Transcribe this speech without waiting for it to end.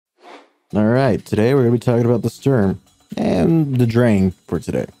Alright, today we're going to be talking about the Sturm and the Drang for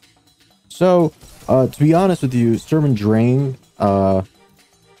today. So, to be honest with you, Sturm and Drang,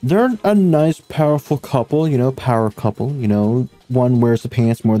 they're a nice, powerful couple, power couple, one wears the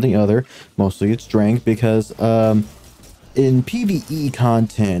pants more than the other. Mostly it's Drang because, in PvE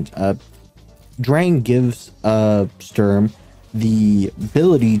content, Drang gives, Sturm the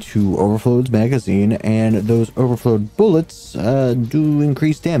ability to overflow its magazine, and those overflowed bullets do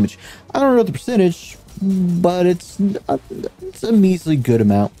increase damage. I don't know the percentage, but it's a measly good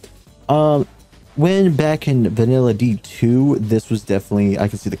amount. When back in vanilla D2, this was definitely, I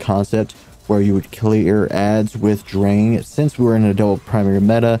can see the concept where you would clear ads with Drang. Since we were in a double primary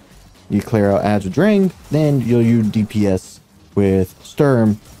meta, you clear out ads with Drang, then you'll use DPS with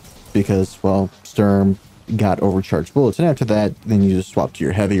Sturm because, well, Sturm got overcharged bullets, and after that then you just swap to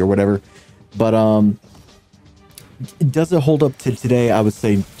your heavy or whatever. But does it hold up to today? I would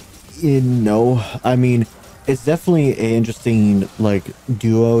say no. I mean, it's definitely an interesting like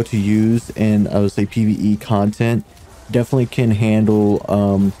duo to use, and I would say PvE content definitely can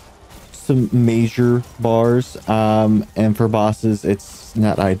handle some major bars, and for bosses it's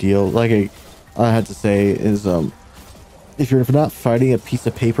not ideal. Like I had to say is if you're not fighting a piece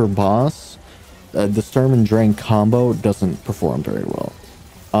of paper boss, the Sturm and Drang combo doesn't perform very well.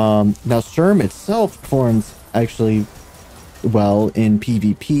 Now Sturm itself performs actually well in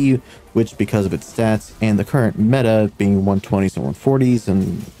PvP, which because of its stats and the current meta being 120s and 140s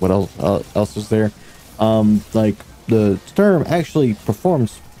and what else is there, like the Sturm actually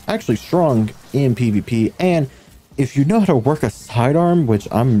performs strong in PvP. And if you know how to work a sidearm, which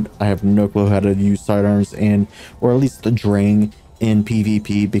I have no clue how to use sidearms, and or at least the Drang in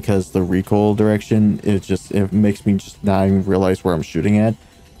PvP, because the recoil direction, it makes me just not even realize where I'm shooting at.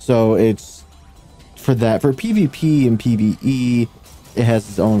 So it's for PvP and PvE, it has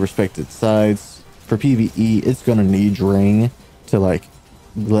its own respected sides. For PvE, it's gonna need Drang to like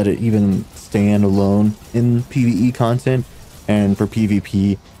let it even stand alone in PvE content, and for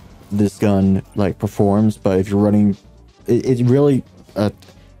PvP, this gun like performs. But if you're running, it really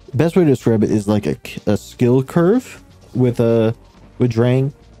best way to describe it is like a skill curve with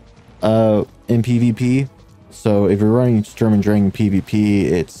Drang in PvP. So if you're running Sturm and Drang in PvP,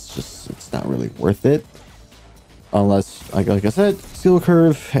 it's not really worth it unless like I said, skill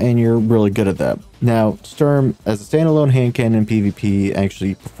curve, and you're really good at that. Now Sturm as a standalone hand cannon in PvP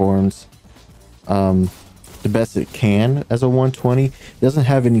actually performs the best it can as a 120. It doesn't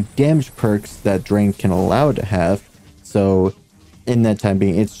have any damage perks that Drang can allow it to have, so in that time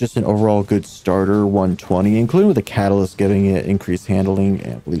being, it's just an overall good starter 120, including with the catalyst giving it increased handling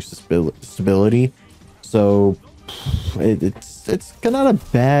and I believe stability. So it's not a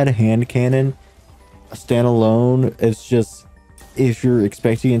bad hand cannon standalone. It's just if you're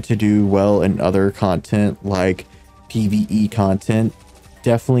expecting it to do well in other content like PvE content,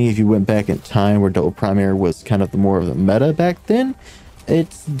 definitely if you went back in time where double primary was kind of the more of the meta back then,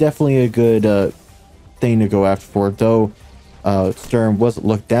 it's definitely a good thing to go after for. Though Sturm wasn't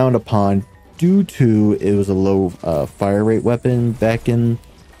looked down upon due to it was a low fire rate weapon back in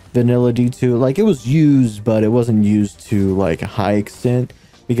vanilla D2. Like it was used, but it wasn't used to like a high extent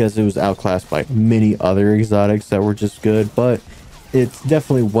because it was outclassed by many other exotics that were just good. But it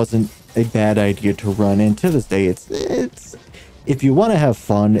definitely wasn't a bad idea to run, and to this day it's if you want to have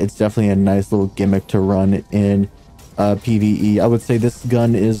fun, it's definitely a nice little gimmick to run in PvE. I would say this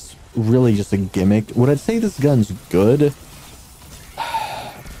gun is really just a gimmick. Would I say this gun's good?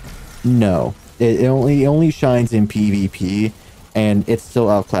 No, it only shines in PvP, and it's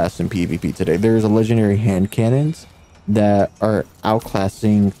still outclassed in PvP today. There's a legendary hand cannons that are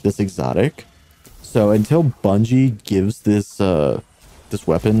outclassing this exotic. So until Bungie gives this this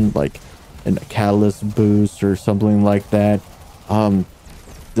weapon like a catalyst boost or something like that,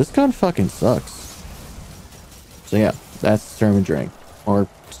 this gun fucking sucks. So yeah, that's Sturm and Drang, or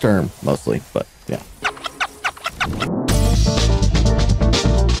Sturm mostly, but yeah.